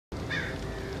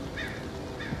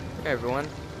Hey everyone,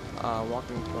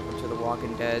 welcome to The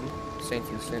Walking Dead, Saints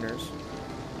and Sinners.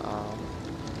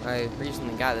 I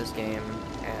recently got this game,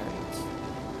 and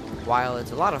while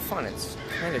it's a lot of fun, it's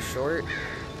kind of short,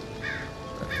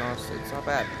 but honestly, it's not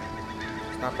bad.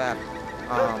 It's not bad.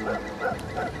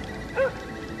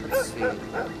 Let's see.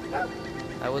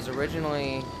 I was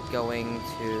originally going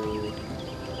to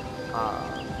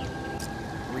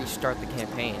restart the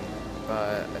campaign,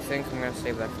 but I think I'm gonna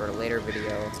save that for a later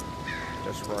video.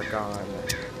 Just work on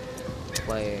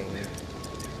playing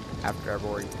after I've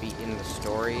already beaten the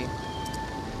story.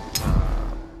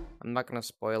 I'm not gonna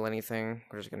spoil anything.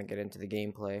 We're just gonna get into the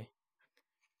gameplay.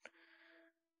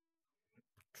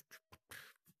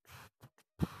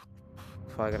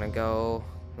 Probably gonna go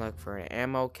look for an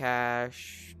ammo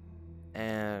cache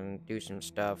and do some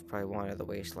stuff. Probably wander the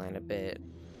wasteland a bit.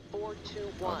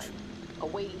 421.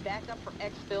 Awaiting backup for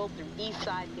exfil through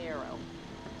Eastside Narrow.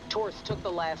 Tourists took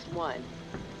the last one.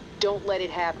 Don't let it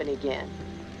happen again.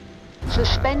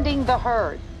 Suspending the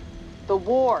herd. The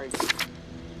wards.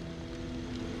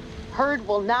 Herd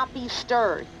will not be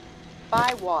stirred.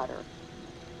 Bywater.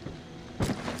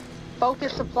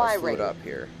 Focus supply food rate. Up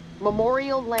here.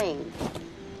 Memorial Lane.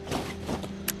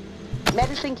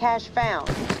 Medicine cache found.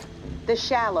 The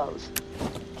Shallows.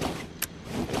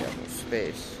 We got no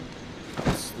space.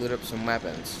 Let's loot up some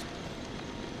weapons.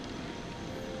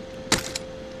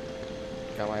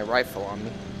 Got my rifle on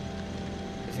me.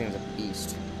 This thing's a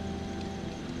beast.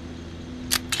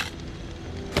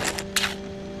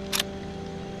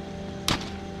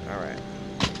 Alright.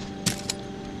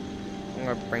 I'm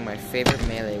gonna bring my favorite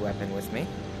melee weapon with me.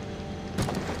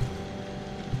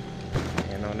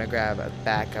 And I'm gonna grab a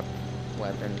backup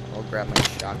weapon. I'll grab my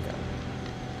shotgun.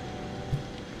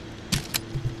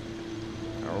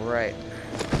 Alright.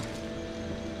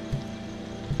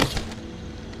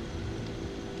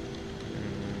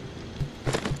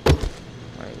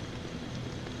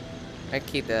 I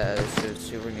keep that as a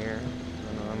souvenir. I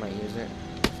don't know, I might use it.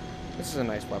 This is a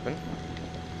nice weapon.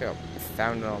 I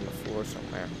found it on the floor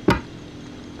somewhere.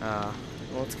 Well,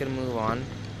 let's get a move on.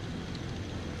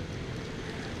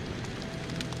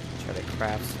 Try to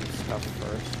craft some stuff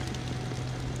first.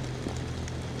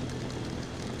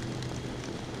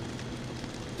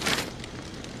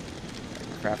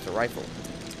 Craft a rifle.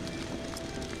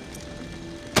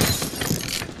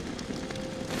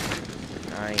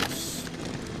 Nice.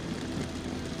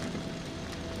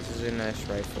 This is a nice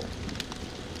rifle.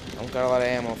 I don't got a lot of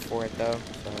ammo for it though,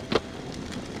 so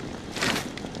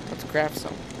let's craft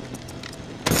some.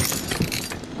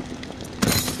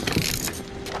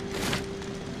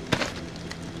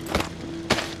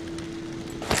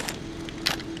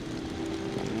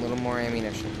 A little more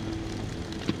ammunition.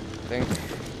 I think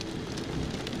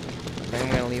I'm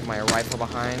gonna leave my rifle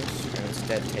behind and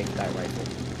instead take that rifle.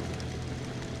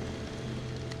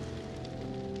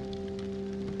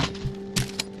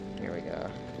 Here we go.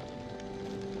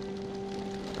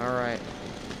 Alright.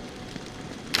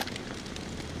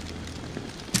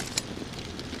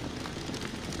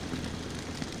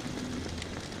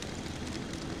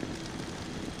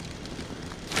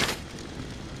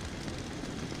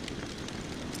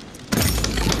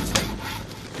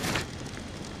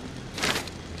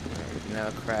 Now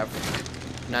craft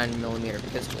 9mm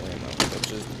pistol ammo,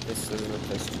 which is this is a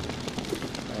pistol.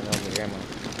 9mm ammo.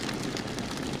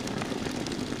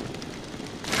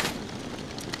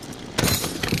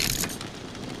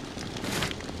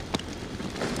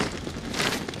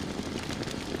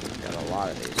 Got a lot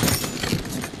of these.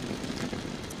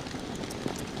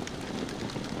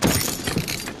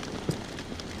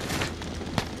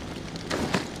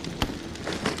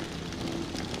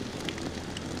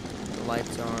 The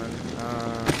lights on.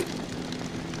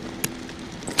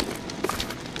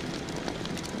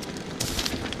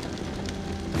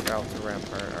 Out the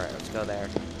rampart. Alright, let's go there.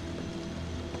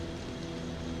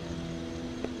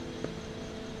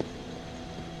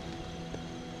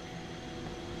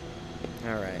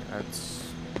 Alright, let's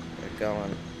get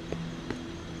going.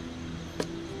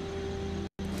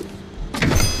 I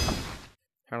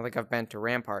don't think I've been to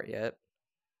Rampart yet.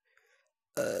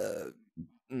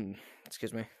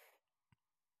 Excuse me.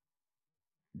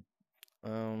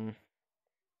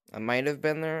 I might have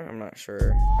been there. I'm not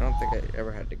sure. I don't think I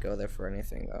ever had to go there for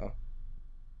anything, though.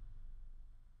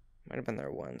 Might have been there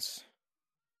once.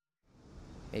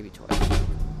 Maybe twice.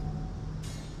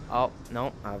 Oh,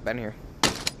 no. I've been here.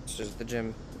 It's just the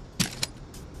gym.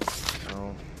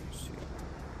 Oh, let's see.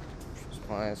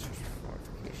 Supplies,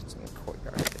 fortifications in the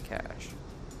courtyard of the cache.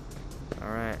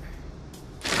 Alright.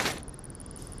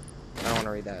 I don't want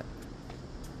to read that.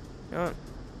 You know what?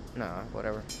 No,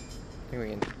 whatever. I think we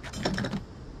can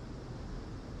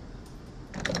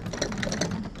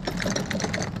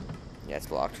It's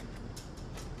blocked.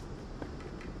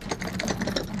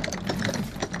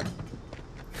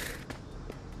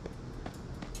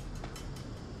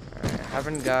 Alright, I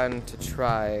haven't gotten to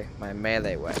try my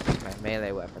melee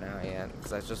weapon out yet,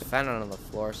 because I just found it on the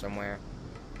floor somewhere,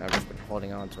 and I've just been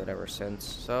holding on to it ever since.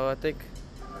 So I think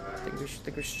we should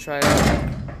try it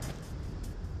out.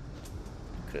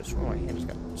 Could have sworn my hand just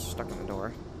got stuck in the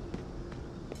door.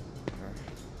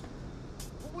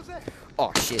 What was that?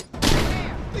 Oh shit!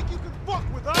 Think you can fuck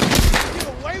with us? Get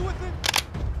away with it?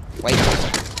 Wait.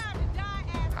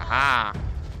 Haha.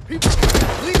 People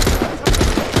leave.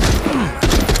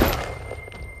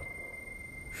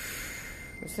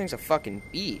 This thing's a fucking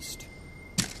beast.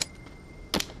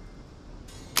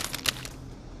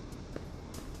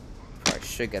 Probably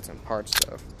should get some parts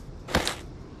though.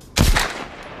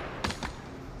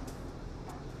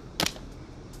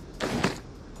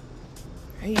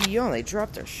 Hey yo, they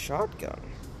dropped their shotgun.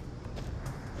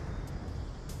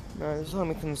 No, just let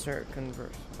me conserve some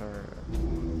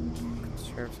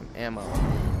ammo.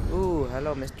 Ooh,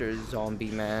 hello, Mr. Zombie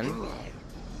Man.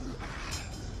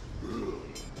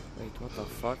 Wait, what the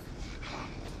fuck?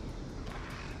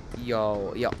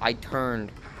 Yo, I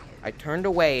turned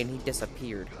away and he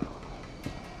disappeared.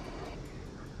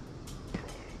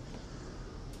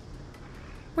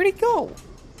 Where'd he go?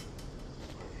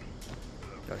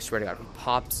 I swear to God, he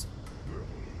pops.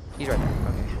 He's right there.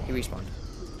 Okay, he respawned.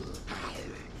 Hey,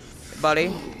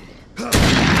 buddy.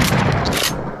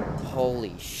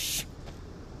 Holy sh!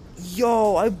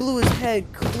 Yo, I blew his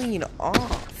head clean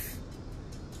off.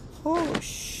 Oh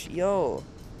sh! Yo,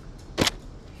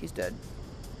 he's dead.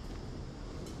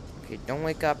 Okay, don't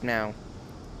wake up now.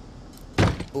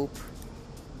 Boop.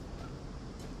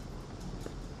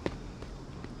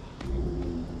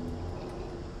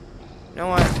 You know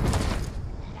what?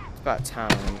 It's about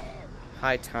time.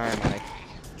 High time I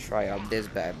try out this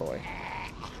bad boy.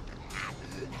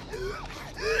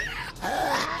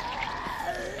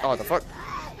 Oh, the fuck?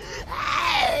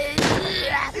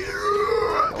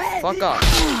 Fuck off.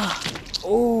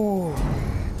 Oh.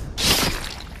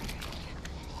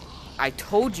 I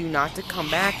told you not to come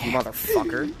back, you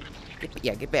motherfucker.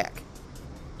 Get back.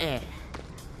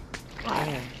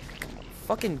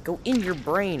 Fucking go in your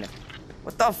brain.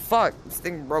 What the fuck? This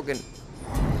thing broken.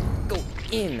 Go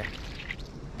in.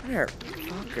 There,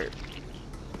 fucker.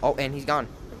 Oh, and he's gone.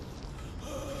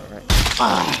 Alright.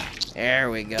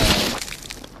 There we go.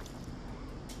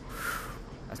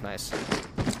 That's nice.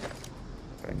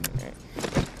 Right.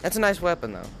 That's a nice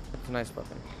weapon, though. It's a nice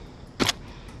weapon.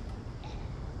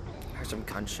 There's some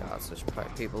gunshots. There's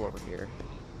probably people over here.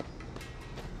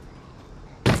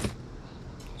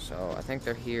 So, I think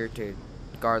they're here to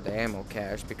guard the ammo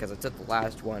cache because I took the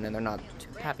last one and they're not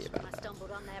too happy about that.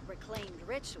 Stumbled on that reclaimed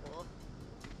ritual.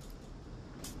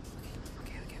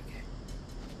 Okay.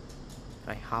 Can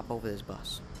I hop over this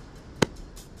bus?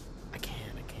 I can.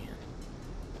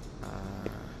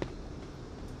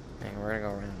 Hang on, we're gonna go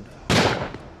around.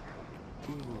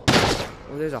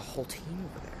 Oh, there's a whole team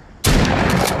over there.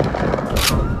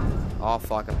 Oh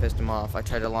fuck, I pissed him off. I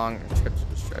tried to long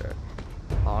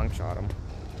shot him.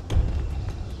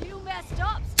 You messed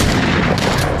up.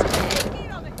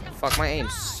 Fuck, my aim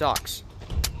sucks.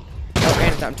 Oh,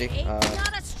 and it's empty.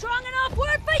 Not a strong enough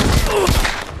word for you.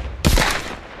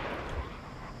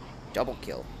 Double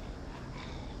kill.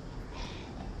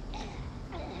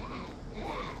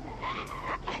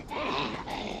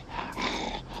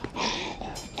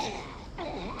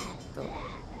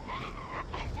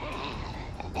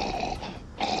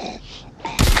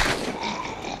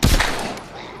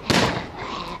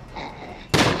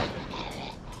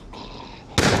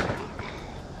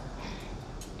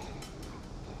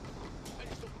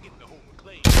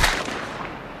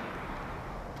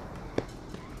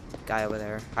 Guy over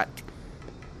there.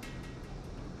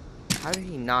 How did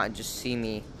he not just see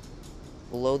me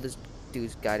blow this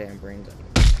dude's goddamn brains up?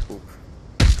 Oop.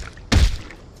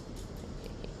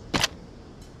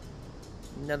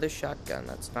 Another shotgun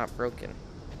that's not broken.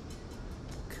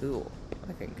 Cool.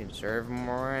 I can conserve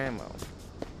more ammo.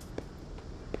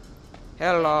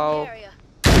 Hello.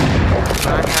 Can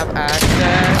I have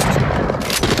access?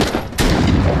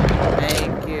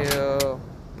 Thank you.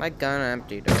 My gun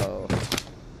empty though.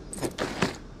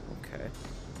 Okay.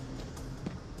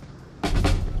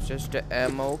 Just an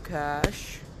ammo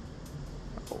cache.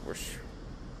 Oh,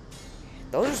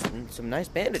 those are some nice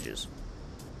bandages.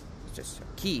 It's just a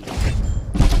key.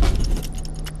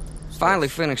 Finally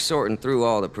finished sorting through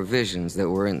all the provisions that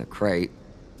were in the crate.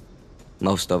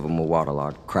 Most of them were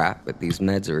waterlogged crap, but these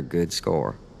meds are a good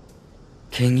score.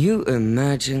 Can you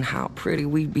imagine how pretty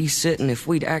we'd be sitting if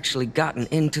we'd actually gotten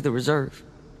into the reserve?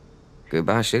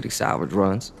 Goodbye shitty salvage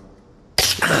runs.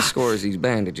 The best score is these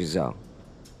bandages, though.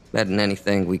 Better than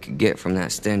anything we could get from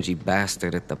that stingy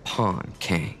bastard at the pawn,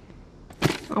 King.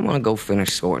 I'm gonna go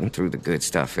finish sorting through the good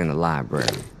stuff in the library.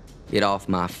 Get off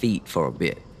my feet for a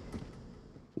bit.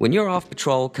 When you're off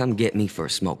patrol, come get me for a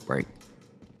smoke break.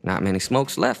 Not many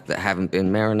smokes left that haven't been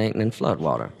marinating in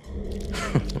floodwater.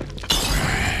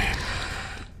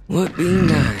 Would be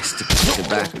nice to kick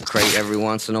back a crate every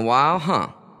once in a while, huh?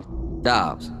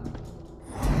 Dobbs.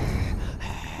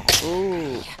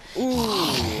 Ooh.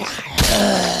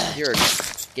 You're a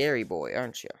scary boy,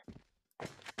 aren't you?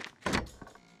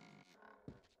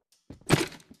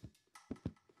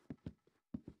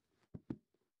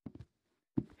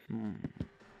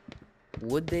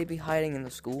 Would they be hiding in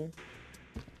the school?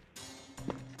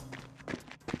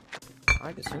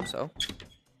 I'd assume so.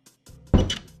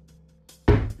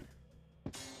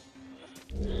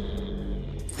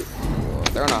 Well,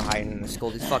 they're not hiding in the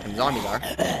school. These fucking zombies are.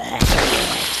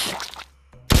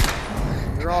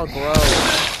 They're all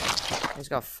gross. He's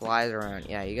got flies around.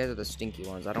 Yeah, you guys are the stinky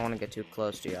ones. I don't want to get too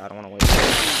close to you. I don't want to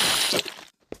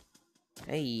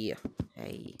wait.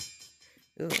 Hey.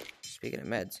 Ooh, speaking of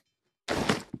meds.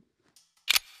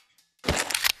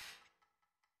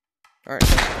 Alright.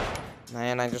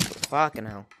 Man, I just fucking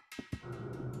hell.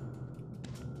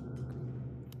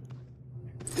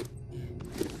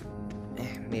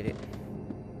 Made it.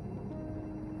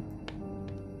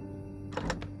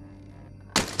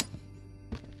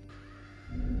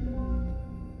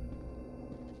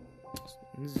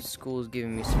 This school is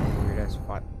giving me some weird ass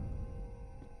vibe.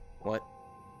 What?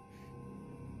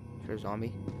 Is there a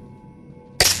zombie?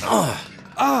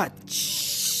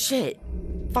 Shit!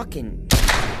 Fucking.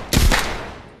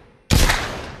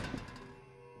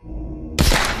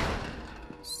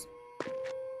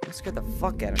 That scared the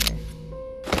fuck out of me.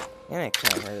 And it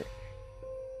kinda hurt.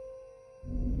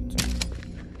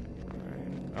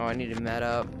 Alright. Oh, I need to med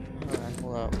up. Alright,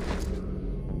 hold up.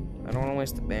 I don't want to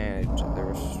waste the bandage. There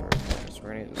was so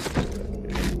we're gonna need this.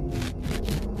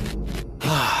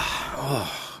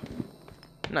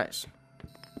 Nice.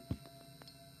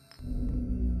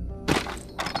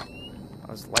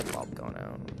 How's the light bulb going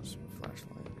out? There's a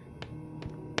flashlight.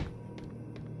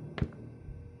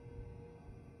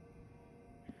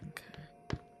 Okay.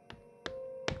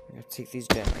 I'm gonna take these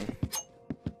down.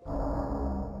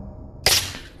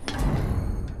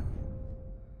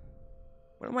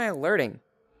 What am I alerting?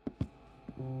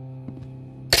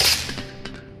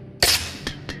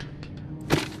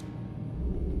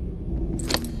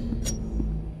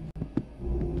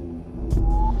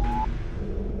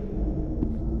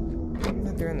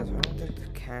 I don't think the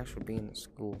cash would be in the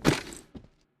school.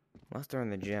 Unless they're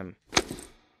in the gym.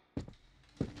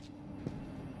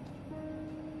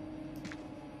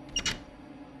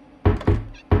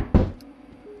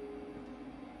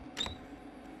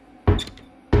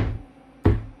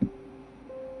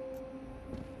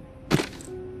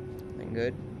 Anything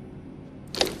good?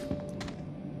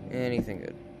 Anything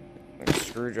good? Like a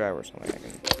screwdriver or something I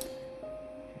can...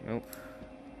 Nope.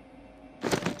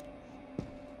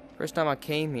 First time I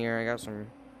came here, I got some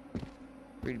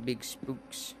pretty big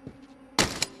spooks.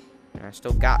 And I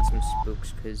still got some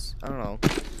spooks, because, I don't know,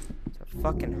 it's a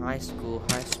fucking high school.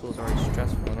 High school's already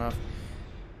stressful enough.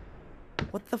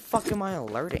 What the fuck am I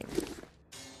alerting?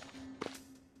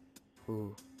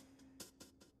 Ooh.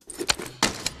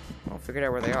 Well, figured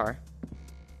out where they are.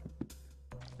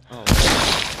 Oh.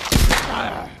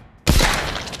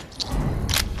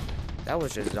 That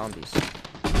was just zombies.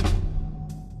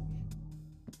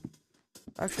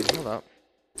 Actually, hold up.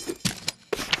 I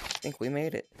think we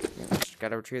made it. Yeah, just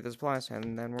gotta retrieve the supplies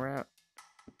and then we're out.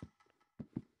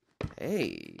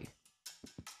 Hey.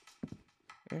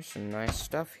 There's some nice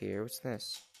stuff here. What's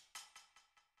this?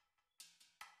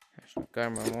 National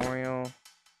Guard Memorial.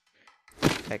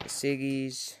 Pack of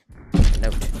ciggies.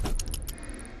 Note.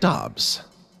 Dobbs.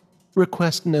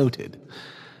 Request noted.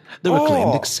 The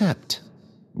reclaimed accept.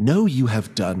 Know you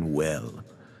have done well.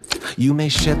 You may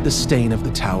shed the stain of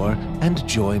the tower and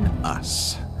join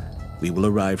us. We will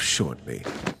arrive shortly.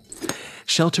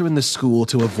 Shelter in the school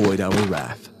to avoid our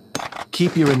wrath.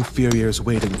 Keep your inferiors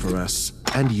waiting for us,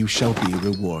 and you shall be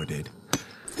rewarded.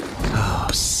 Oh,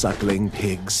 suckling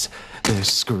pigs, their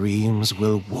screams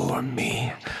will warm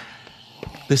me.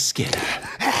 The Skinner.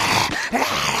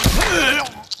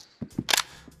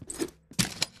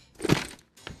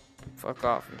 Fuck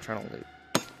off, I'm trying to loot.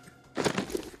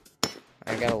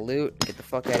 I gotta loot, get the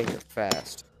fuck out of here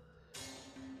fast.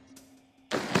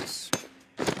 This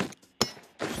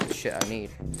is the shit I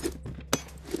need.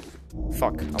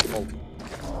 Fuck, I'm full.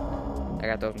 I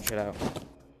got those and shit out.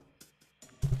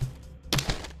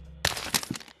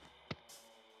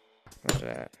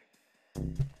 that?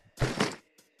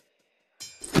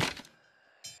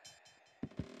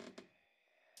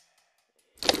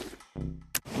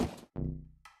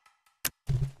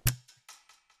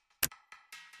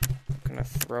 I'm gonna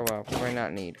throw out. What do I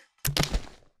not need?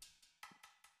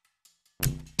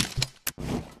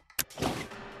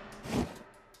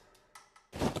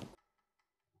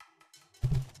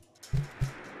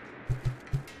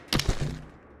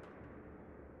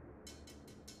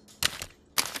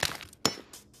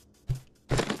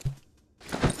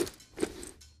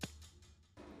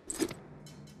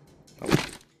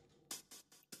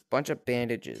 Bunch of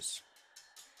bandages.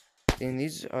 And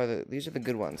these are the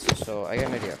good ones. So I got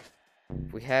an idea.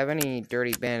 If we have any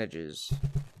dirty bandages,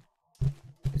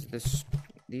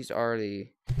 these are the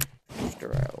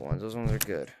sterile ones. Those ones are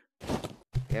good.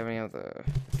 If we have any of the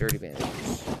dirty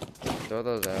bandages, throw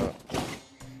those out.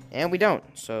 And we don't.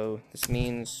 So this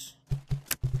means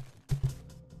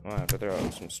I'll have to throw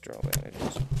out some sterile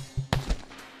bandages.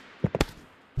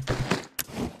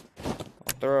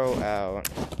 I'll throw out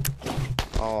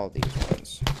all these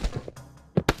ones.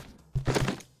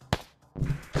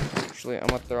 Actually, I'm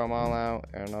gonna throw them all out,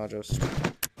 and I'll just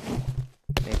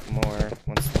make more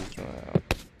once these run out.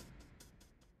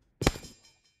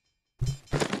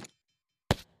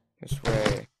 This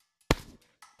way,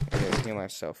 I can heal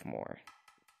myself more.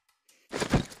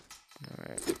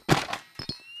 Alright.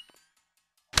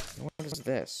 What is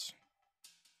this?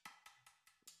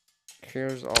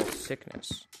 Cures all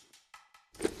sickness.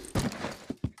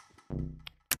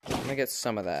 I'm gonna get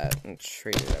some of that and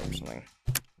trade it out or something.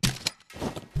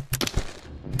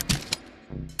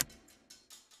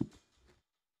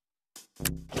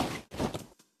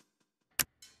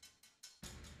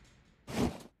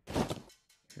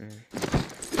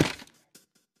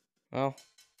 Well,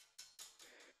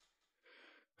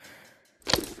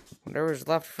 whatever's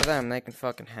left for them, they can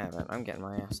fucking have it. I'm getting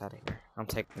my ass out of here. I'm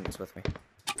taking this with me.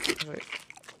 Wait,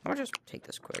 I'm gonna just take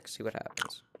this quick, see what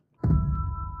happens.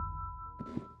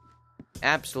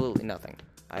 Absolutely nothing.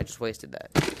 I just wasted that.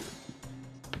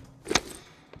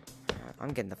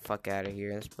 I'm getting the fuck out of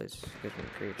here. This place gives me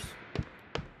creeps.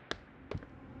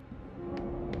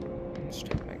 Let's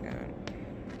take my gun.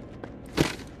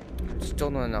 Still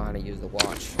don't know how to use the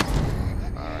watch.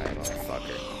 Alright,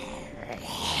 motherfucker.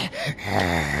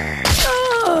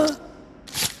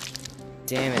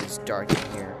 Damn it, it's dark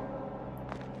in here.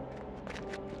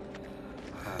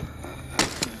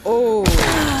 Oh!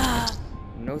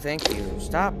 No, thank you.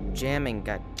 Stop jamming,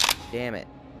 god damn it.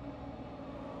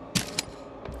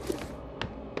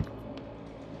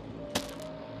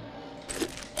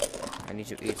 I need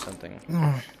to eat something.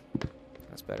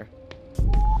 That's better.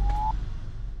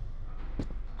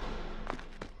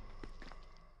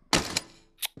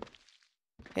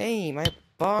 Hey, my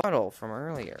bottle from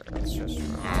earlier. That's just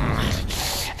wrong.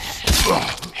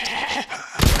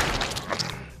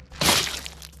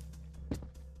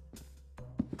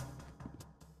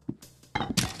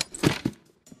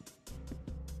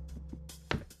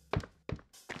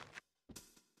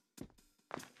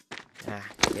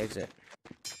 The exit.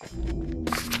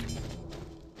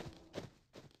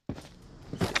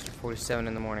 It's 47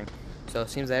 in the morning. So it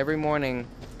seems that every morning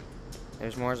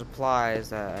there's more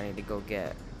supplies that I need to go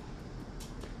get.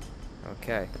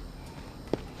 Okay.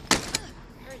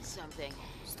 Heard something.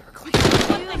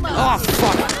 Oh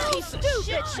fuck!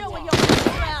 Stupid showing your face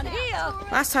around here.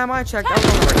 Last time I checked, I was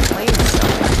on the reclaim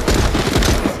something.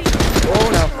 Oh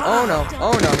no! Oh no!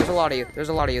 Oh no! There's a lot of you. There's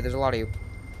a lot of you. There's a lot of you.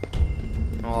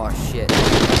 Oh shit!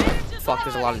 Fuck!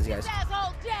 There's a lot of these guys. I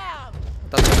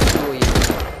thought there was 2 of you.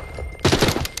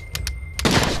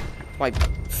 My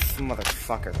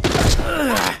motherfucker.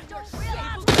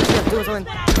 Doing something.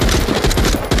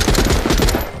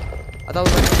 I thought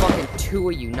it was like fucking 2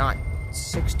 of you, not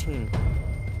 16.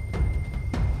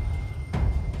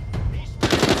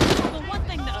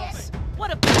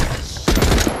 What a piece of shit.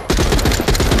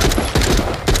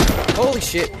 Holy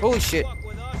shit! Holy shit!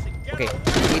 Okay,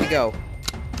 we need to go.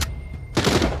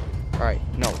 Alright,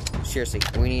 no, seriously,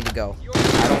 we need to go.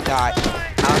 I don't got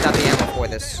the ammo for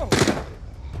this.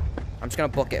 I'm just gonna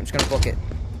book it. I'm just gonna book it.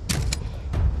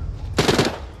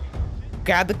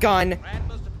 Grab the gun.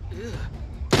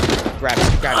 Grab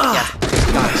it. Grab it.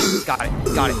 Yes. Got it.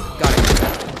 Got it. Got it. Got it.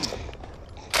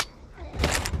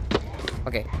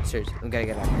 Okay, seriously, we gotta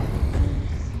get out.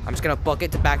 I'm just gonna book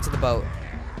it back to the boat.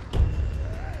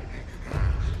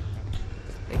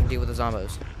 They can deal with the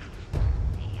zombos.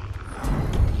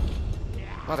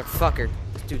 Motherfucker,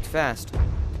 this dude's fast.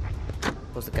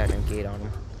 Close the goddamn gate on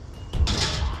him.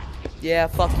 Yeah,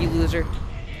 fuck you, loser.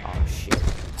 Oh shit.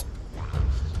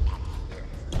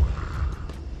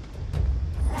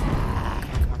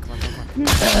 Come on, come on, come on, come on.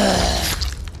 That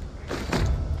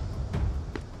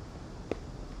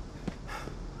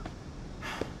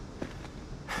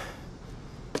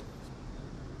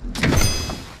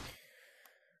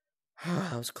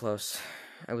was close.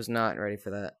 I was not ready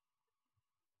for that.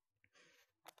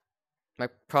 I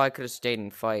probably could have stayed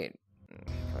and fight.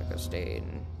 Probably could have stayed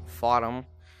and fought him.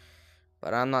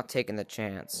 But I'm not taking the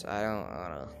chance. I don't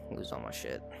want to lose all my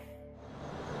shit.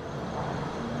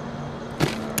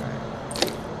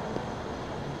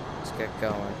 Let's get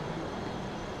going.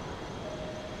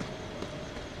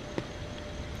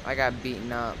 I got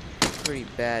beaten up pretty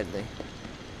badly.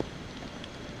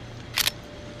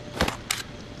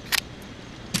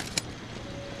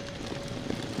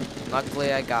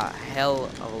 Luckily, I got hell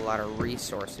of a lot of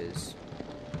resources.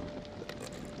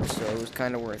 So it was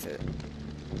kind of worth it.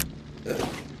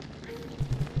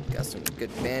 Got some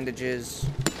good bandages.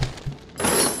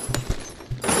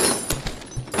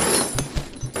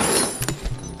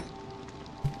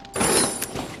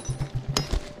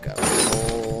 Got a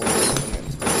whole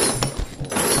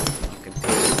fucking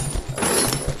pig.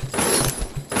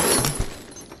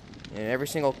 In every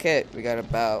single kit, we got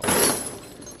about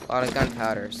a lot of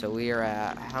gunpowder. So we are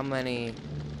at how many?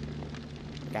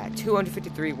 Got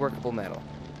 253 workable metal.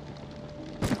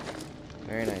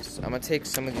 Very nice. I'm gonna take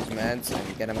some of these meds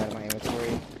and get them out of my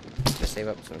inventory to save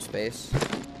up some space.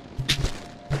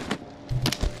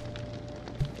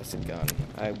 That's a gun.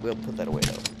 I will put that away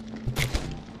though.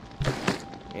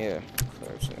 Yeah,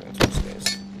 clear up some inventory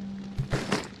space.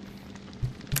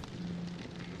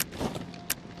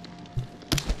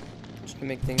 Just to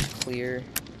make things clear.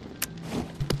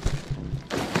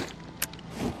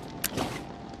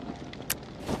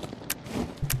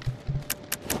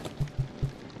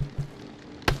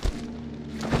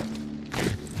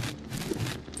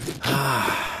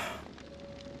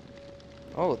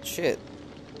 Oh shit.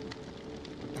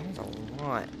 That was a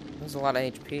lot. That was a lot of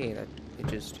HP that it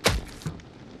just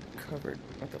covered.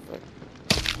 What the fuck?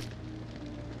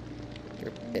 You're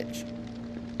a bitch.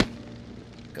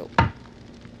 Go.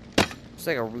 It's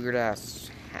like a weird ass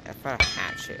hat. I found a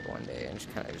hatchet one day and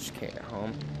just kinda just carried it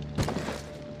home.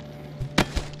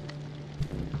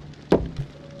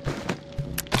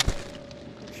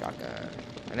 Shotgun.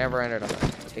 I never ended up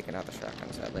taking out the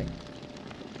shotgun, sadly.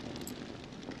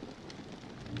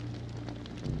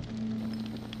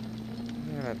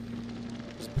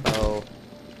 Bow.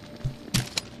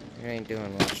 It ain't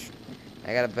doing much.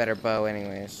 I got a better bow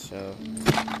anyways, so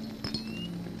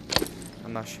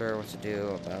I'm not sure what to do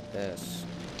about this.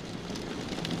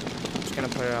 I'm just gonna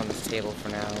put it on this table for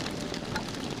now.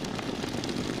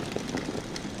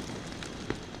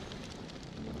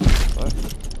 What?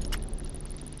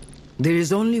 There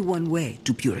is only one way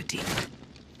to purity,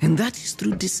 and that is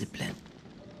through discipline.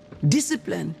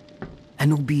 Discipline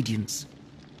and obedience.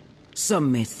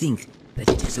 Some may think that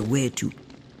it is a way to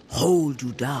hold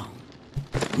you down.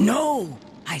 No,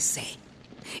 I say.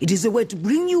 It is a way to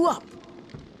bring you up.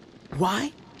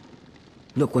 Why?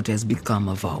 Look what has become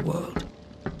of our world.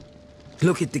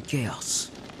 Look at the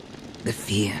chaos, the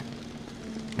fear,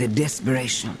 the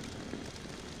desperation.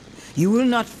 You will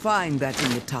not find that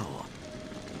in the tower.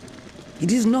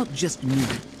 It is not just me.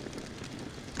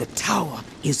 The tower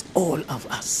is all of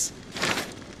us.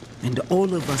 And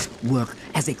all of us work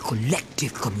as a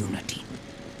collective community.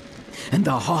 And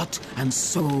the heart and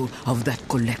soul of that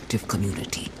collective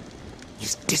community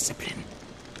is discipline.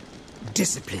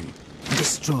 Discipline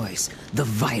destroys the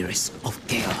virus of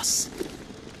chaos.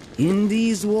 In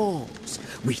these walls,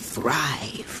 we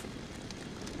thrive.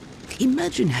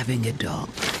 Imagine having a dog.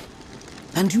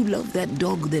 And you love that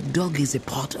dog is a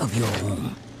part of your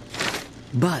home.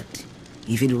 But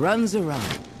if it runs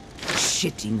around,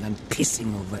 shitting and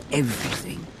pissing over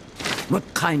everything, what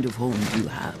kind of home do you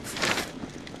have?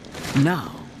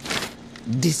 Now,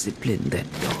 discipline that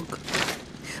dog.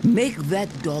 Make that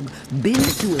dog bend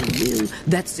to a will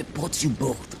that supports you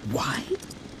both. Why?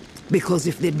 Because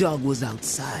if the dog was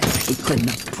outside, it could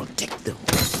not protect the home.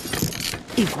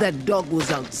 If that dog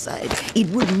was outside, it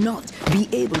would not be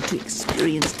able to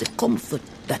experience the comfort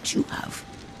that you have.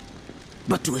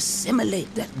 But to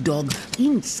assimilate that dog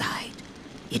inside,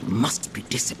 it must be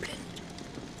disciplined.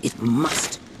 It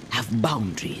must have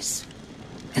boundaries.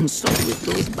 And so with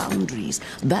those boundaries,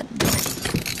 that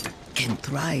dog can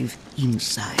thrive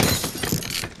inside.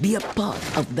 Be a part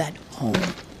of that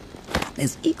home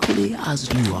as equally as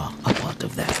you are a part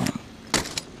of that home.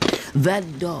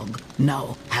 That dog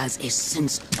now has a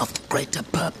sense of greater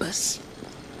purpose.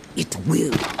 It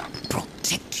will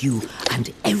protect you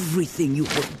and everything you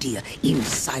hold dear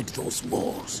inside those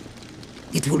walls.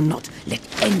 It will not let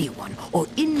anyone or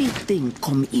anything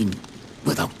come in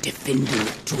without defending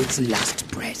it to its last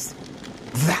breath.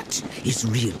 That is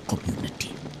real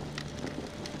community.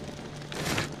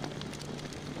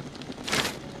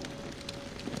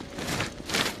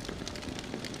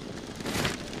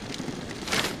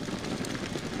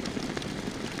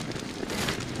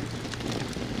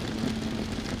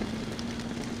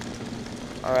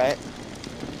 Alright.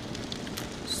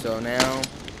 So now,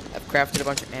 I've crafted a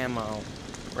bunch of ammo.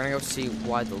 We're gonna go see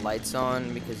why the light's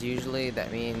on, because usually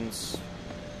that means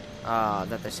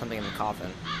that there's something in the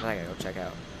coffin that I gotta go check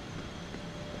out.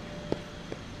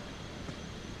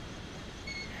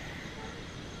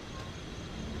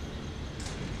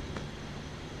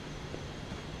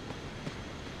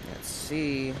 Let's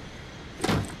see.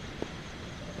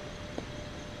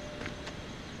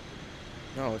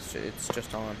 No, it's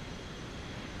just on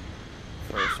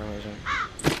for some reason.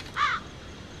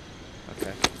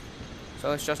 Okay.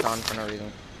 So it's just on for no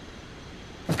reason.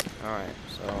 Alright,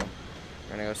 so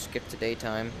we're gonna go skip to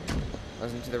daytime,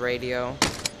 listen to the radio,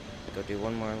 go do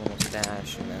one more little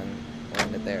stash, and then we'll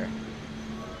end it there.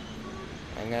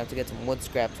 I'm gonna have to get some wood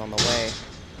scraps on the way.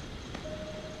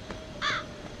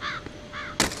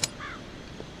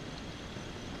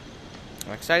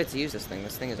 I'm excited to use this thing.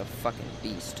 This thing is a fucking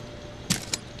beast.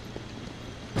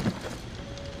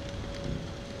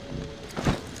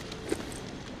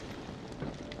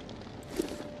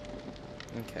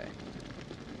 Okay.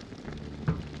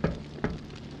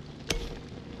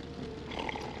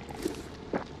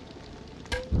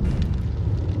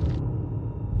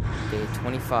 Day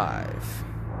 25.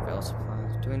 Fail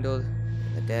supplies dwindled.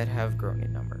 The dead have grown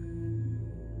in number.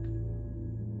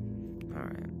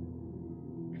 Alright.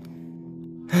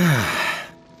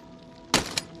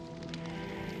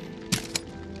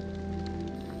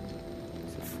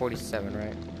 47,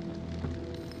 right?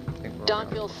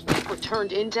 Donville Smith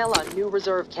returned intel on new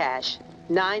reserve cache.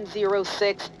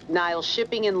 906 Nile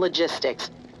Shipping and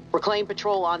Logistics. Reclaim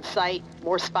patrol on site.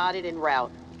 More spotted en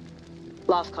route.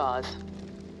 Lost cause.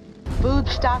 Food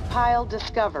stockpile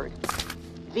discovered.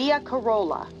 Via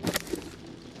Corolla.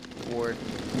 Ward.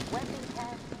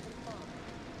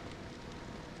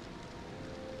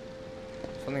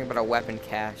 Something about a weapon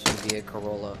cache via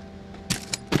Corolla.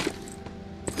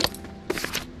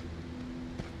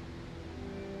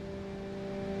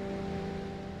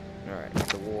 Alright,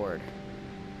 the ward.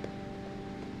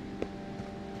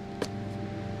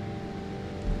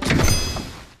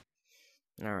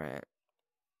 Alright.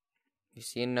 If you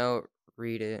see a note,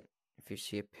 read it. If you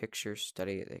see a picture,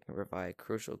 study it. They can provide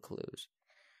crucial clues.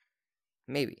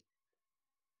 Maybe.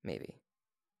 Maybe.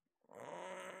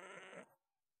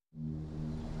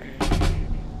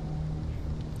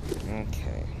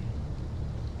 Okay.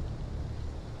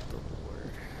 The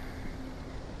ward.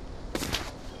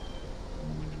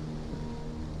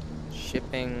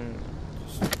 Shipping.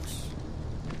 Logistics.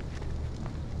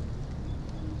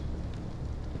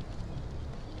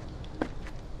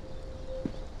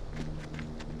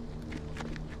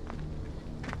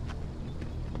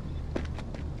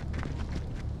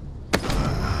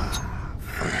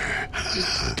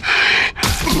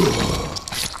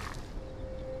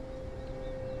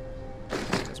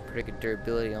 That's pretty good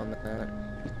durability on that.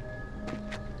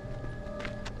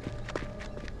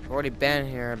 I've already been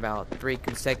here about 3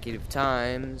 consecutive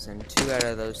times, and 2 out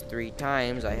of those 3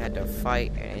 times I had to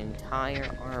fight an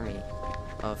entire army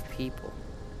of people.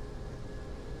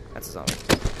 That's a zombie.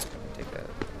 Take that.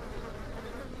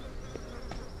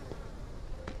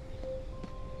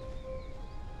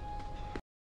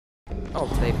 Oh,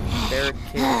 they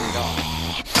barricaded it off.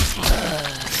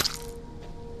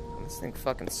 This thing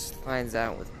fucking slides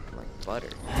out with like butter.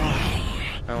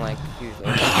 Unlike usually.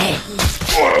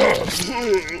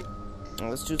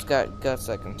 Well, this dude's got guts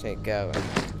I can take out.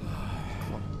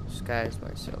 Disguise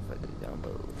myself as a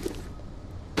Dumbo.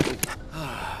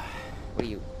 What are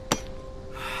you?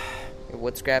 Your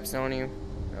wood scraps on you?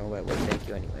 Oh, wait, would take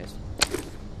you anyways.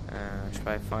 I should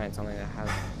probably find something that has.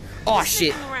 Oh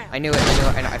shit! I knew it.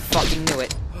 I fucking knew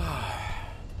it.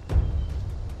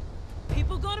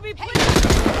 People gonna be pleased to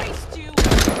waste you.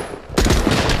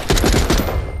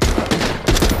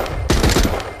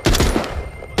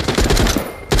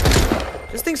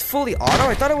 This thing's fully auto?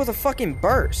 I thought it was a fucking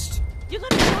burst. You're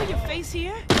gonna show your face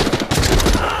here?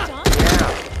 Done?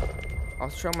 Yeah. I'll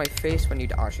show my face when you.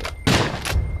 Oh shit.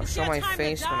 I'll show my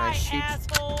face when I shoot.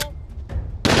 Asshole.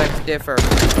 Beg to differ.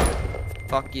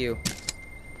 Fuck you.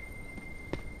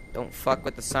 Don't fuck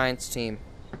with the science team.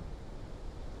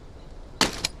 I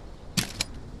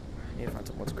need to find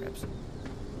some wood scraps.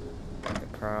 They're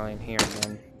probably in here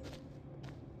again.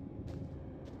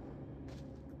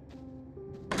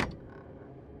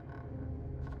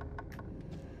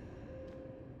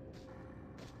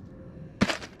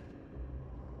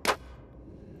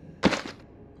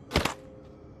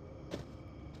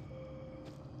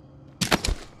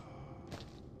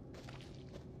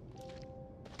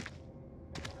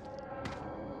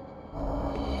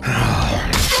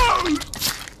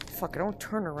 Fuck, I don't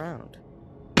turn around.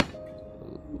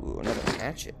 Ooh, another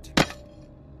hatchet.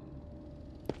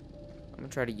 I'm gonna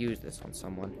try to use this on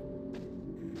someone.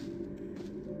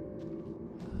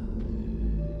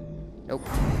 Nope.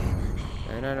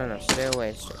 No. Stay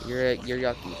away. You're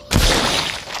yucky.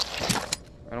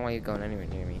 I don't want you going anywhere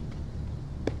near me.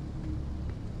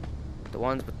 The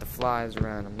ones with the flies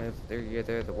around them, they're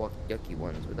the yucky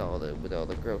ones with all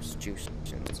the gross juice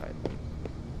inside them.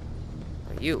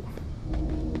 But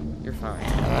you're fine.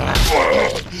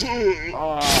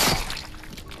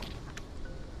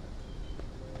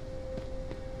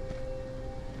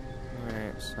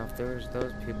 Alright, so if there was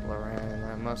those people around,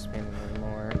 that must mean there were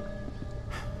more.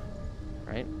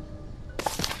 Right?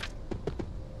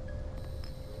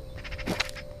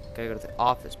 Gotta go to the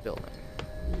office building.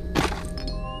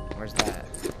 Where's that?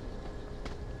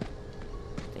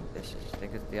 I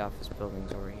think it's the office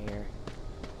building's over here.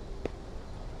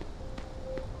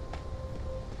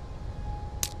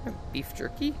 Beef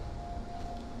jerky?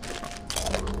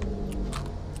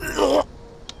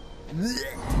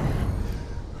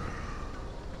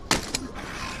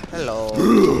 Hello.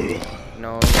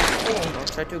 No, don't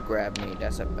try to grab me.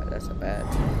 That's a bad.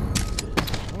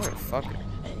 Motherfucker.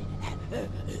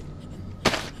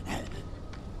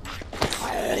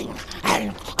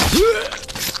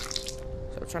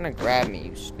 So trying to grab me,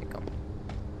 you snickum.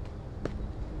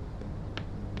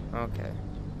 Okay.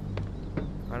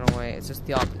 Find a way. It's just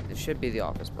the office. It should be the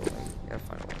office building. You gotta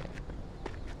find a way.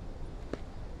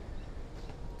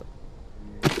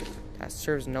 That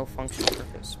serves no functional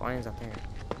purpose. Why is that there?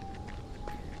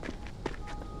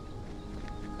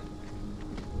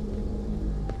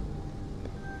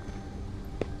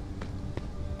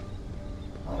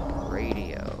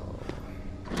 Radio.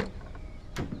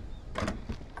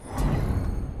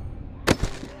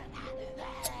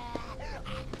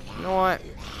 You know what?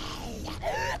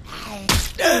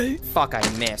 Fuck, I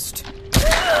missed.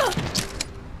 That's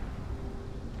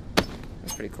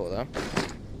pretty cool, though.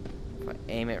 If I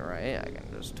aim it right, I can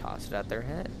just toss it at their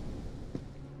head.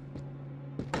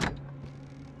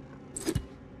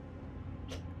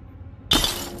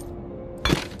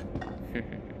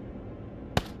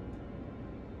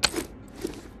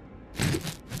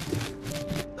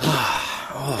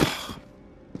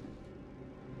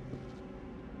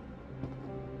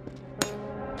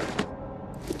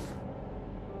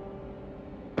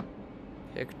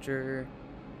 Picture,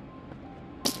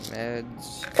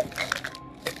 meds.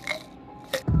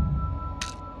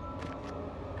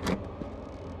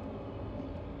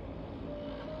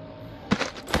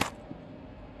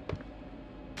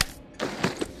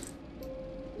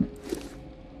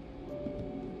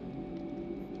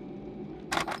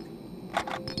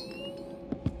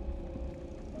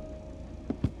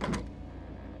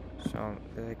 So,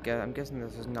 I'm guessing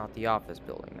this is not the office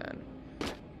building then.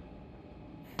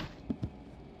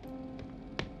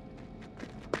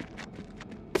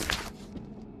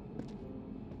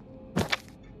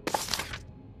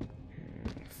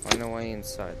 Find a way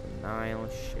inside the Nile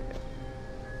ship.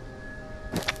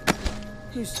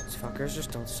 These fuckers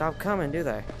just don't stop coming, do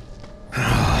they?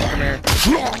 Come here.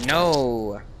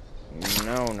 No.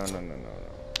 No.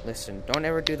 Listen, don't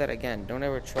ever do that again. Don't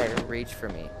ever try to reach for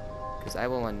me, because I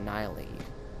will annihilate you.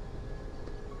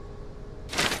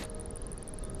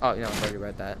 Oh, no, I've already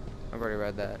read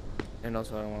that. And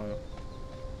also, I don't want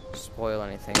to spoil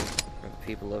anything for the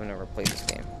people who have never played this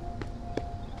game.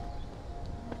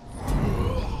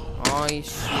 Oh, shit,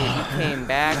 you came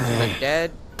back from the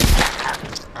dead?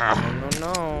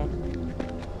 No.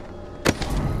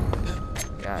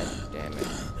 God damn it.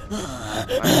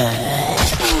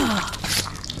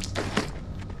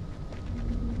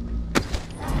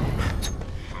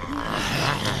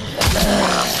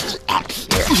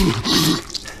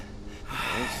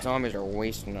 These zombies are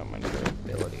wasting up my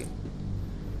durability.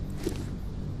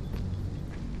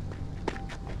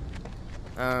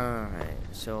 Alright,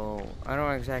 so I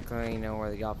don't exactly know where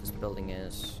the office building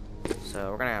is, so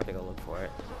we're gonna have to go look for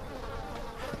it.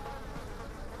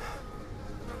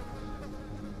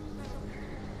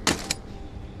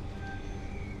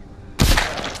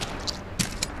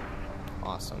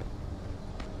 Awesome.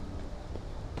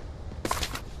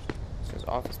 This is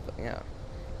office building, yeah.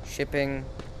 Shipping,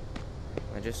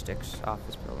 logistics,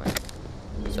 office building.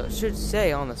 So it should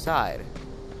say on the side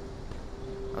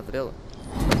of the building.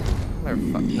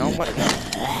 Motherfucker. No, what?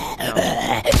 No.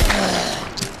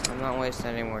 I'm not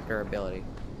wasting any more durability.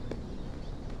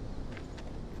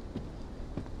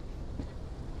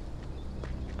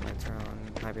 Lights are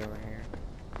on. Might be over here.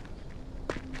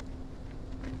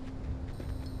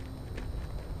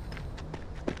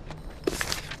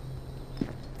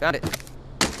 Found it.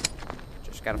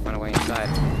 Just gotta find a way inside.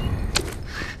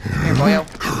 Here, boyo.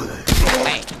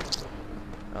 Bang.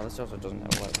 Oh, this also doesn't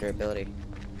have a lot of durability.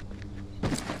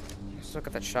 Let's look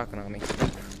at that shotgun on me.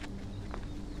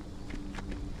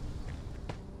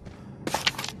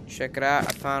 Check it out.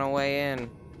 I found a way in.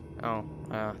 Oh,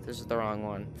 this is the wrong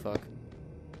one. Fuck.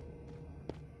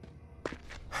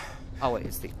 Oh, wait.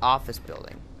 It's the office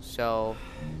building. So,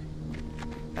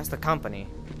 that's the company.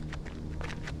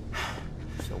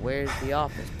 So, where's the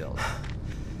office building?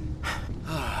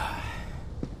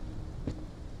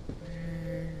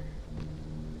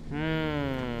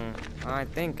 I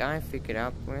think I figured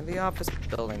out where the office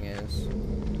building is.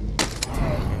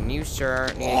 And you,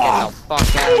 sir, need to get the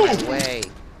fuck out of my way.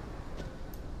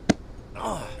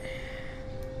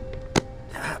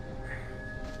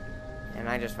 And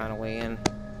I just found a way in.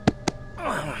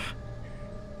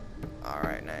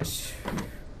 Alright, nice.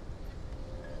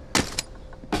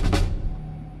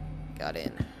 Got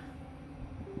in.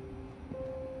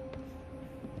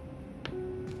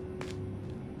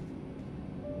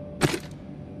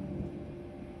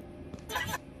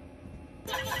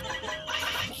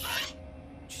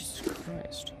 Jesus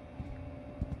Christ.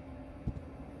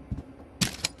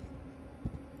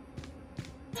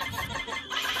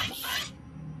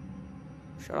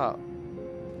 Shut up.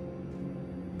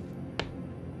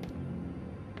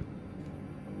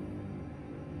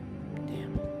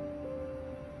 Damn.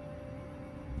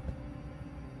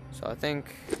 So I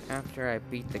think after I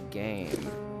beat the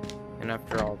game, and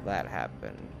after all that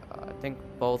happened, I think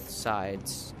both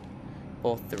sides,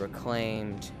 both the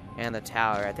Reclaimed and the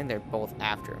Tower, I think they're both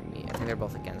after me. I think they're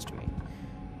both against me.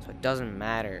 So it doesn't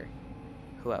matter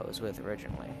who I was with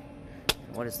originally.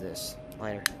 What is this?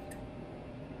 Lighter.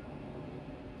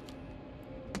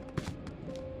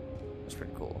 That's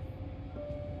pretty cool.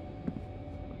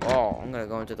 Oh, I'm gonna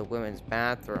go into the women's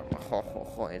bathroom.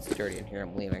 Oh, it's dirty in here.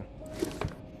 I'm leaving.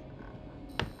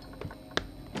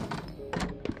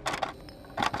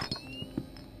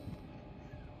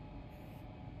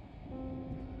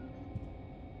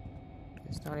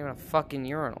 It's not even a fucking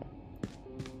urinal.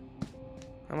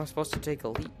 How am I supposed to take a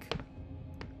leak?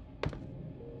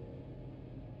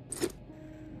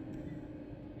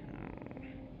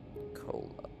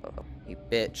 Cola. You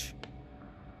bitch.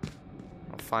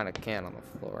 I'll find a can on the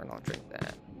floor and I'll drink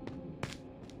that.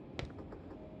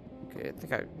 Okay, I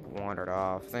think I wandered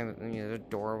off. I think there's a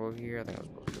door over here. I think I was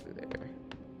supposed to go there.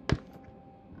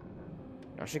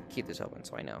 I should keep this open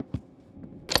so I know.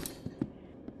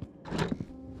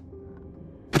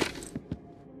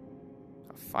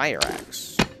 A fire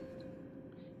axe.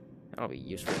 That'll be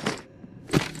useful.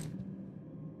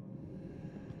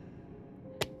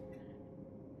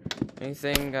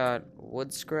 Anything got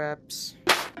wood scraps?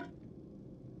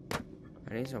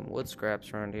 I need some wood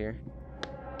scraps around here.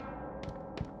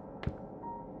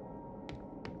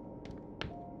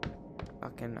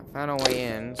 Fucking, I found a way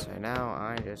in, so now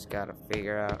I just gotta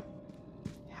figure out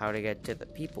how to get to the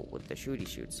people with the shooty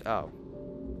shoots. Oh.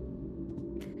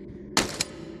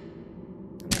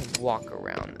 I'm gonna walk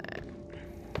around that.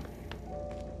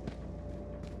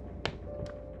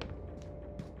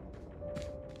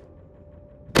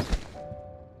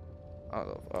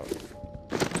 Oh.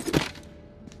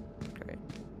 Okay.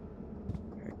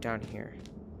 Right down here.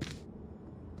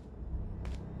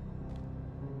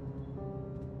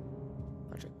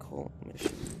 Bunch of coal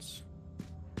missions.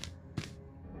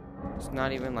 It's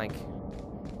not even like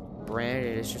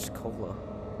branded, it's just cola.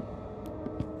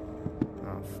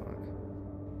 Oh fuck.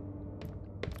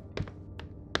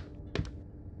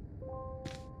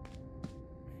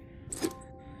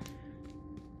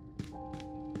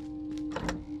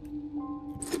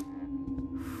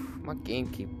 My game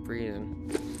keep freezing.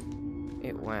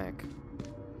 It whack.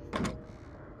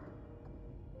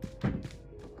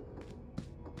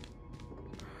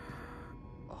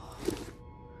 Oh.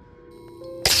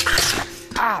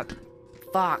 Ah!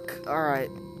 Fuck. Alright.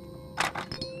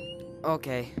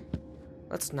 Okay.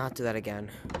 Let's not do that again.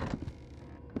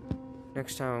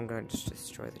 Next time I'm gonna just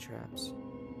destroy the traps.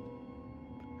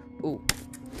 Ooh.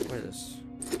 What is this?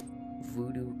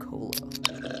 Voodoo Cola.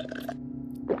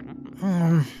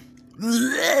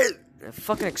 It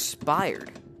fucking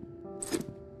expired.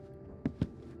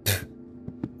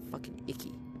 Fucking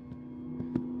icky.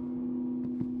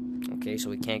 Okay, so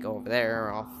we can't go over there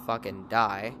or I'll fucking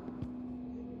die.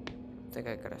 I think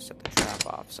I gotta set the trap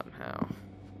off somehow. I'm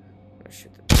gonna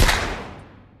shoot the...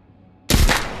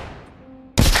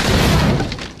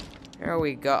 There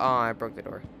we go. Oh, I broke the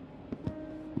door.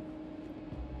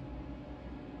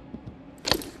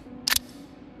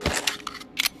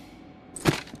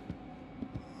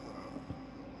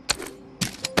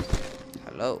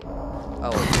 Hello.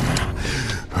 Oh.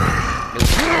 Nope.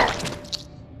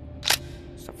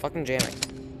 Stop fucking jamming.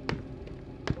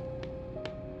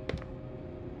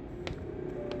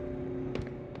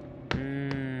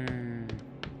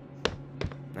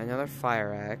 Another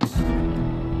fire axe.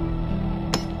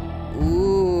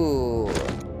 Ooh.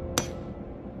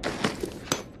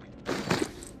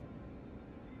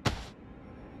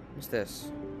 What's this?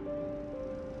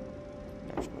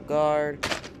 National Guard.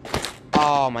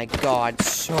 Oh my god,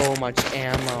 so much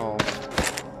ammo.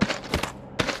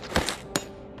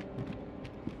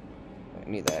 I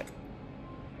need that.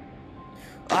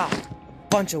 Ah, a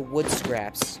bunch of wood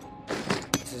scraps.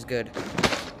 This is good.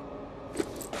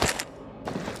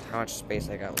 How much space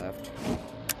I got left?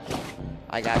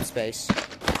 I got space.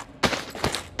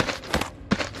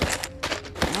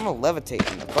 I'm gonna levitate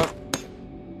in the fuck.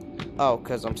 Oh,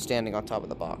 because I'm standing on top of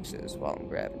the boxes while I'm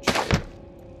grabbing shit.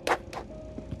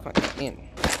 Come in.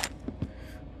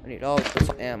 I need all this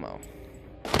ammo.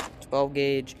 12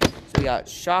 gauge. So we got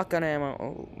shotgun ammo.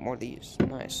 Oh, more of these.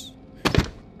 Nice.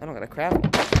 I don't gotta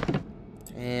craft them.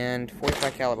 And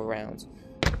 45 caliber rounds.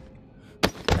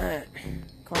 Come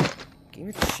on. Give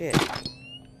me the shit.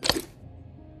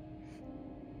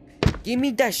 Give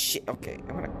me that shit. Okay,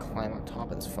 I'm gonna climb on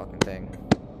top of this fucking thing.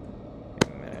 Wait a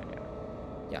minute.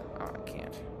 Yeah, oh, I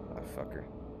can't. Motherfucker.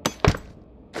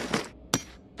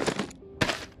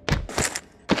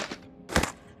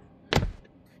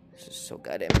 This is so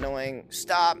goddamn annoying.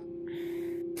 Stop.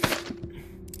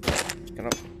 Just gonna.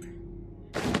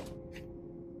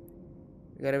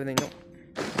 You got everything? Nope.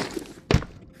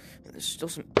 There's still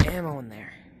some ammo in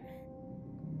there.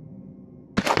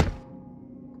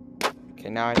 Okay,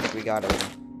 now I think we got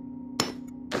everything.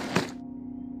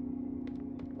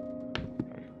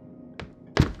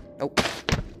 Nope.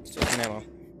 Still some ammo.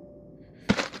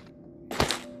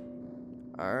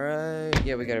 Alright.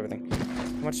 Yeah, we got everything.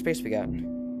 How much space we got?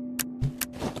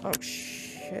 Oh,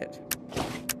 shit.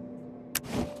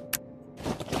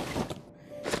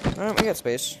 Alright, we got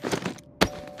space.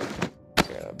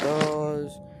 Grab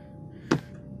those.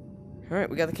 Alright,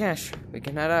 we got the cash. We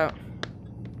can head out.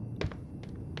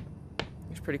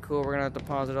 Pretty cool. We're gonna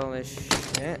deposit all this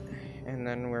shit, and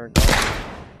then I'm gonna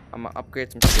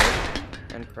upgrade some shit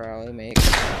and probably make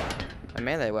a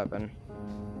melee weapon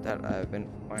that I've been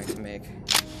wanting to make.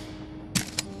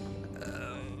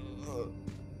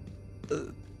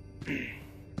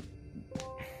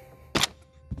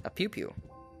 A pew pew.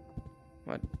 I'm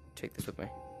gonna take this with me.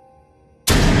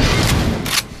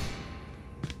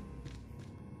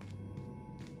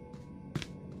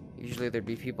 Usually there'd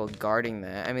be people guarding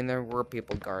that. I mean, there were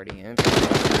people guarding it.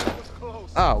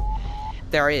 Oh,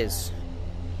 there is.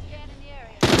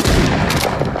 You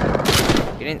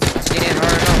didn't scan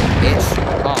hard enough, bitch.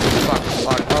 Oh,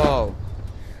 fuck. Oh.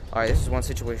 Alright, this is one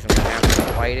situation I'm gonna have to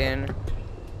fight in.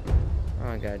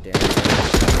 Oh, god damn it.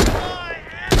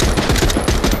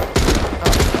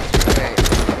 Oh, wait.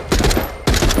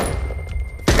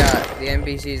 Forgot, the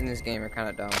NPCs in this game are kind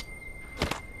of dumb.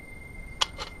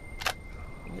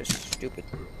 Just stupid.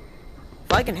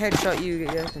 If I can headshot you, you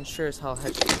guys can sure as hell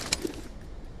headshot.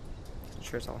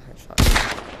 Sure as hell headshot.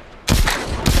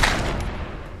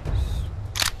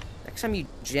 Next time you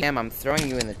jam, I'm throwing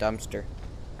you in the dumpster.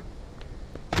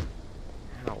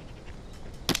 Ow.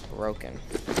 Broken.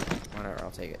 Whatever, I'll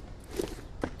take it.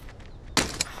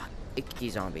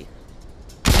 Icky zombie.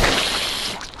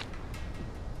 There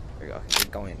we go.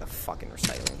 You're going in the fucking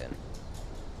recycling bin.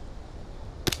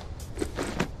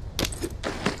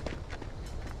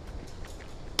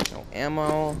 No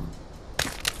ammo.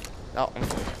 Oh, I'm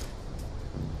sorry.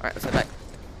 Alright, let's head back.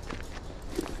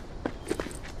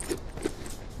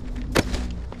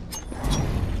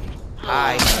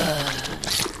 Hi.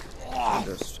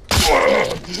 Just...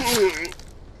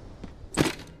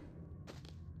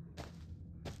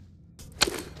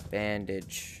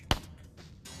 Bandage.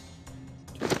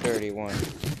 231.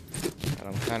 And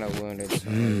I'm kind of wounded, so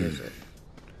I'll use it.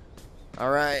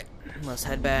 Alright, let's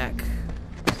head back.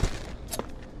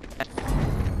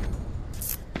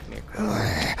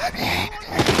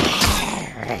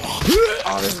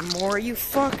 Oh, there's more, you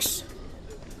fucks.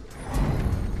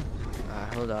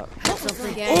 Hold up. Oh!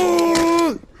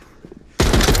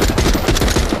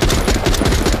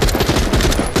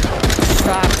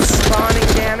 Stop spawning,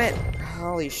 damn it.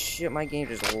 Holy shit, my game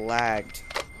just lagged.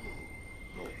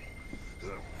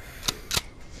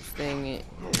 This thing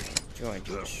joined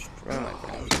to destroy my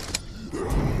game.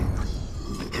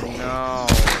 No.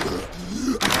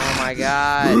 Oh my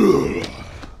god.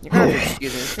 You're gonna have to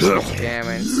excuse me, this thing is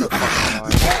jamming. It's so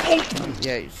fucking annoying.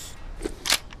 Yeah, you just...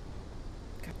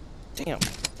 God damn.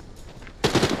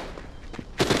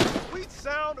 Sweet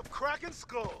sound of cracking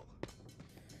skull.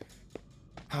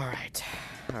 Alright.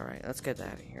 Alright, let's get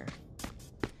out of here.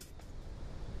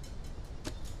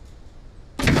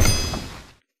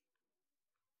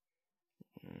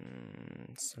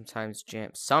 sometimes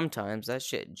jam. Sometimes that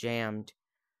shit jammed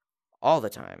all the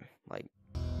time, like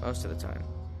most of the time.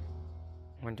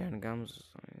 One down gums.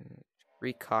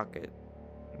 Recock it.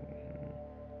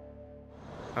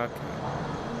 Okay.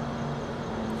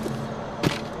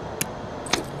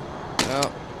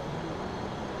 Well,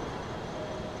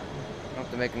 I'll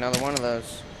have to make another one of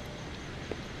those.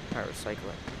 Alright, recycle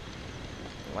it.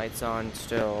 Lights on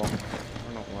still. I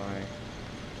don't know why.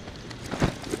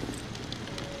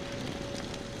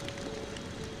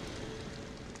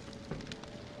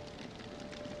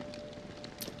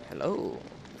 Hello,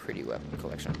 pretty weapon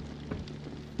collection.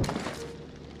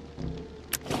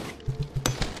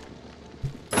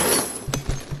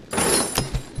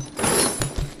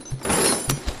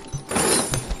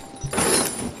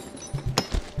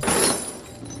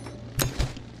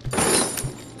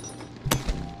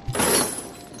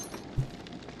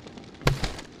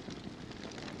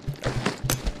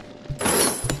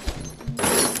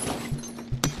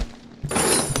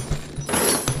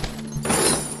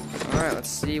 Let's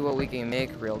see what we can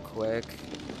make real quick.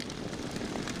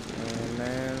 And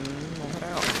then we'll head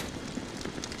out.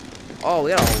 Oh,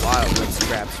 we got a lot of wood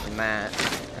scraps from that.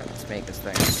 Let's make this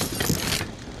thing.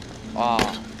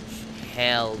 Oh,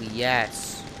 hell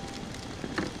yes.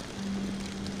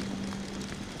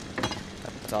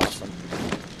 That's awesome.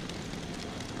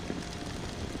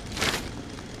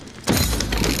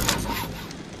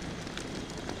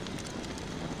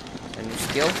 A new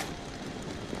skill?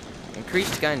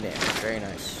 Increased gun damage, very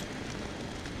nice.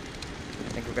 I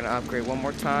think we're gonna upgrade one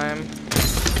more time.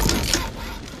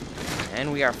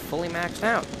 And we are fully maxed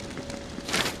out.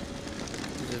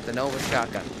 This is the Nova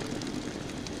shotgun.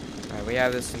 Alright, we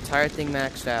have this entire thing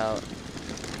maxed out.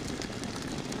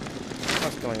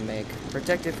 What's going to make?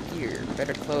 Protective gear.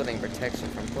 Better clothing protection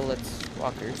from bullets,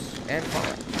 walkers, and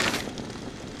falling.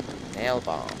 Nail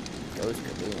bomb. Goes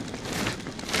kaboom.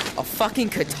 A fucking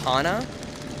katana?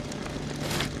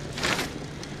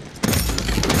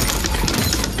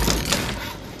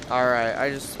 Alright, I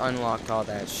just unlocked all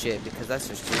that shit because that's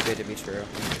just too good to be true.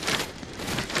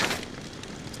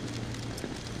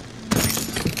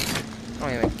 I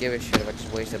don't even give a shit if I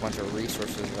just wasted a bunch of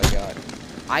resources I got.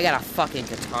 I got a fucking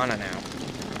katana now.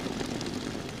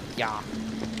 Yeah.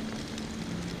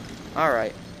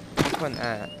 Alright. Putting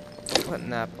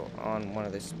that on one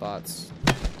of these spots.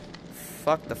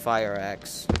 Fuck the fire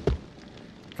axe.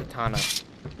 Katana.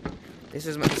 This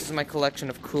is my collection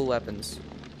of cool weapons.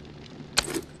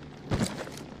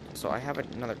 So I have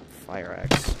another fire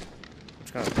axe. I'm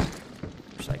just gonna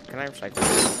recycle. Can I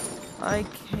recycle? I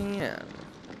can.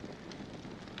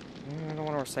 I don't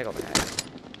want to recycle that.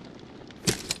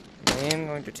 I am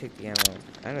going to take the ammo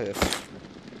out of this.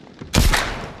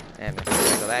 And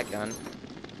recycle that gun.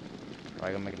 Or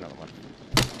I can make another one.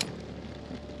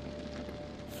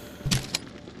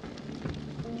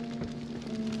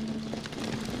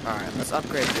 Alright, let's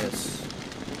upgrade this.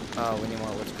 Oh, we need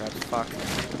more wood scraps. Fuck.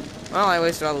 Well, I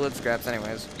wasted all the wood scraps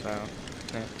anyways, so,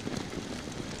 yeah.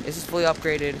 This is fully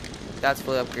upgraded. That's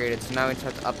fully upgraded, so now we just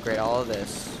have to upgrade all of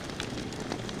this.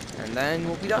 And then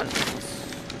we'll be done.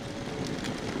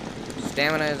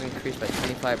 Stamina is increased by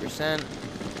 25%.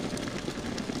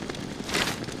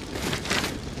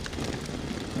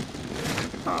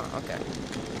 Oh, okay.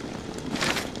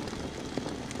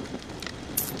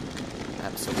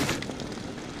 Absolutely.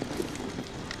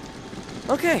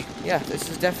 Okay, yeah, this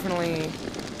is definitely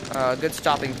a good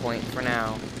stopping point for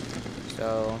now.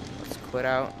 So, let's quit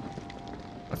out.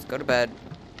 Let's go to bed.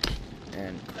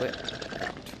 And quit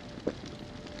out.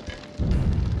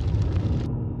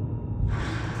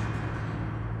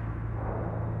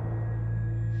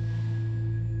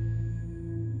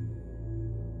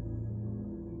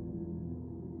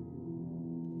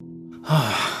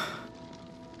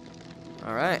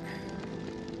 Alright.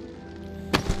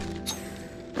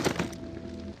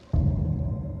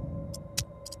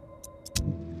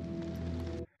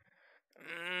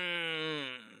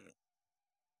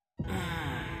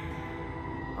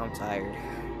 I'm tired.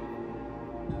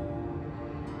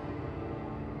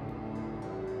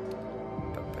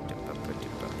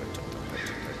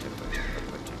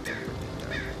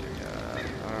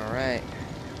 Alright.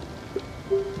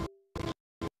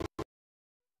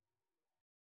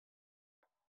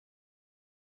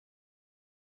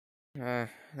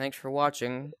 Thanks for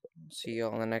watching. See you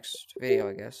all in the next video,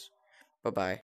 I guess. Bye-bye.